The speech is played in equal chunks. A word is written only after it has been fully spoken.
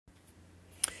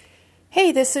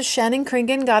Hey, this is Shannon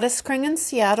Kringen, Goddess Kring in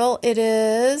Seattle. It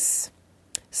is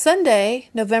Sunday,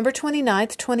 November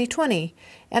 29th, 2020,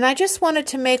 and I just wanted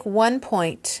to make one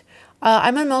point.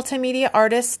 I'm a multimedia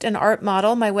artist and art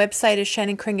model. My website is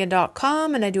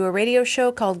shannonkringen.com, and I do a radio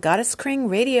show called Goddess Kring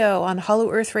Radio on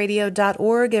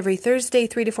hollowearthradio.org every Thursday,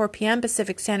 3 to 4 p.m.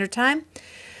 Pacific Standard Time.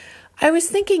 I was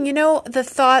thinking, the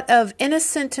thought of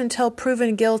innocent until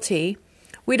proven guilty.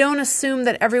 We don't assume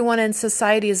that everyone in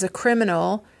society is a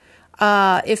criminal.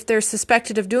 If they're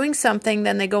suspected of doing something,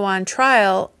 then they go on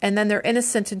trial, and then they're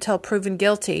innocent until proven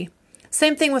guilty.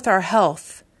 Same thing with our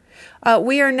health.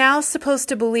 We are now supposed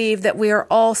to believe that we are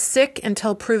all sick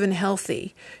until proven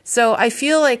healthy. So I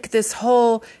feel like this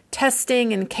whole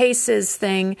testing and cases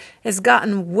thing has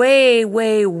gotten way,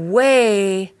 way,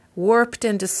 way warped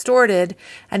and distorted,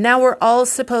 and now we're all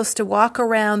supposed to walk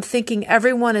around thinking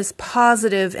everyone is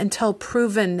positive until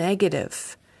proven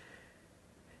negative.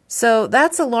 So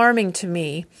that's alarming to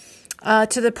me,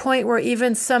 to the point where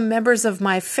even some members of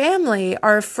my family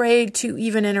are afraid to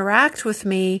even interact with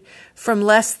me from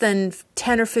less than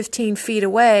 10 or 15 feet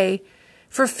away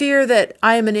for fear that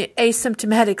I am an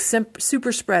asymptomatic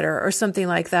super spreader or something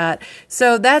like that.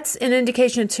 So that's an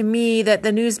indication to me that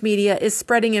the news media is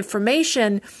spreading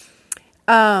information,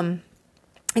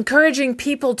 encouraging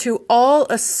people to all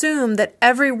assume that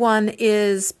everyone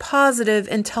is positive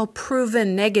until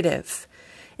proven negative.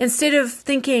 Instead of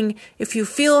thinking, if you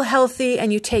feel healthy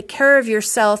and you take care of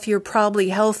yourself, you're probably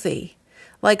healthy.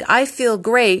 Like, I feel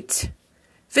great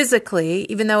physically,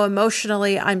 even though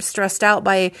emotionally I'm stressed out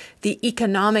by the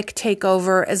economic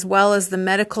takeover, as well as the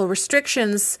medical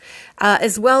restrictions,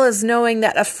 as well as knowing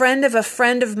that a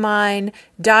friend of mine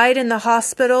died in the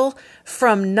hospital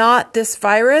from not this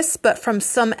virus, but from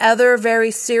some other very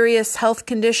serious health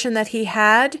condition that he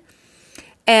had.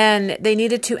 And they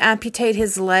needed to amputate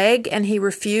his leg, and he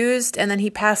refused, and then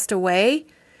he passed away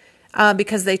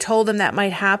because they told him that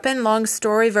might happen. Long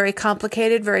story, very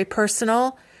complicated, very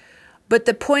personal. But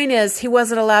the point is, he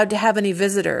wasn't allowed to have any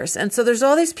visitors. And so there's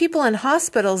all these people in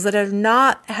hospitals that are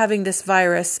not having this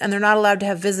virus, and they're not allowed to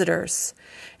have visitors.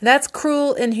 And that's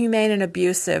cruel, inhumane, and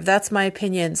abusive. That's my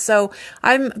opinion. So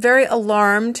I'm very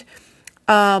alarmed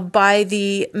by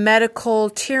the medical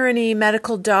tyranny,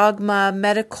 medical dogma,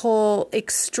 medical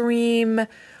extreme,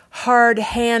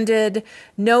 hard-handed,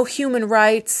 no human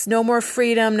rights, no more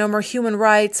freedom, no more human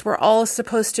rights. We're all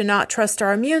supposed to not trust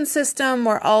our immune system.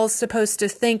 We're all supposed to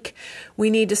think we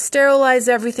need to sterilize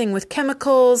everything with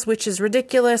chemicals, which is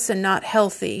ridiculous and not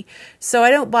healthy. So I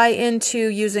don't buy into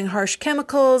using harsh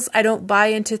chemicals. I don't buy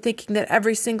into thinking that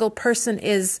every single person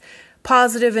is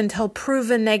positive until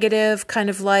proven negative, kind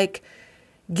of like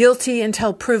guilty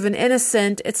until proven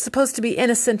innocent. It's supposed to be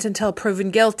innocent until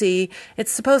proven guilty.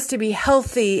 It's supposed to be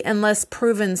healthy unless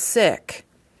proven sick.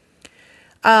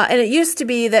 And it used to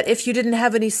be that if you didn't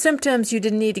have any symptoms, you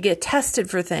didn't need to get tested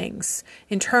for things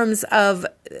in terms of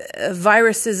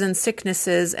viruses and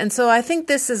sicknesses. And so I think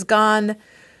this has gone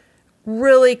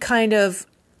really kind of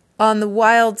on the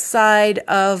wild side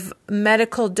of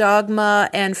medical dogma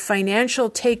and financial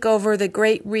takeover, the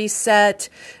Great Reset,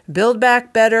 Build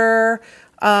Back Better,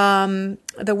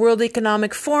 the World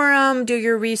Economic Forum. Do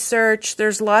your research.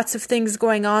 There's lots of things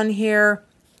going on here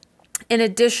in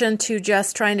addition to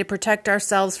just trying to protect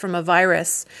ourselves from a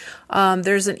virus.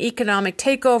 There's an economic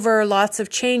takeover, lots of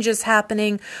changes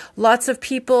happening, lots of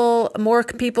people, more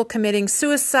people committing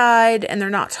suicide, and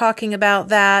they're not talking about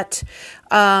that.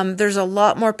 There's a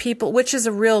lot more people, which is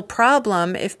a real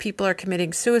problem if people are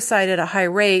committing suicide at a high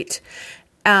rate.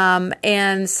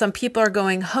 And some people are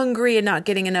going hungry and not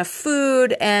getting enough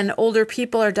food, and older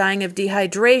people are dying of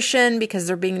dehydration because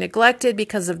they're being neglected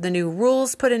because of the new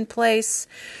rules put in place.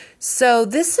 So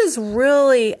this is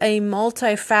really a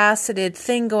multifaceted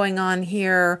thing going on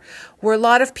here where a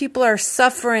lot of people are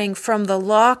suffering from the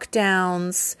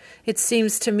lockdowns. It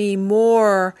seems to me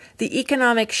more the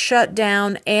economic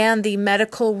shutdown and the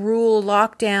medical rule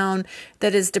lockdown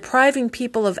that is depriving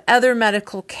people of other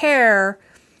medical care,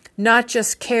 not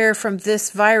just care from this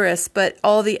virus, but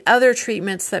all the other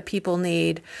treatments that people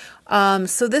need.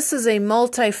 So this is a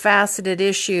multifaceted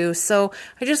issue. So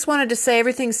I just wanted to say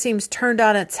everything seems turned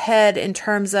on its head in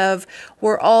terms of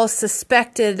we're all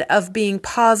suspected of being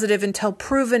positive until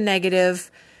proven negative.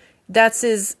 That's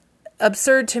as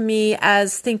absurd to me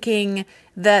as thinking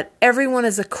that everyone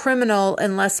is a criminal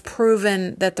unless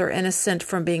proven that they're innocent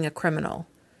from being a criminal.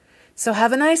 So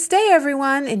have a nice day,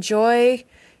 everyone. Enjoy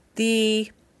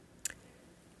the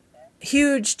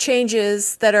huge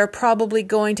changes that are probably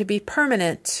going to be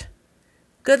permanent.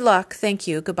 Good luck. Thank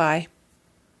you. Goodbye.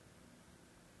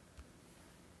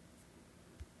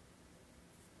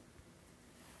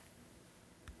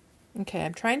 Okay,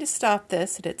 I'm trying to stop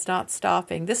this and it's not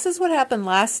stopping. This is what happened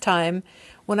last time.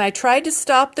 When I tried to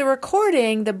stop the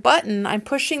recording, I'm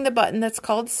pushing the button that's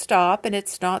called stop and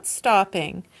it's not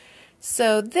stopping.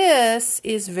 So this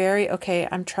is okay,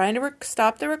 I'm trying to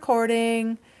stop the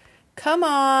recording. Come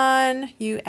on, you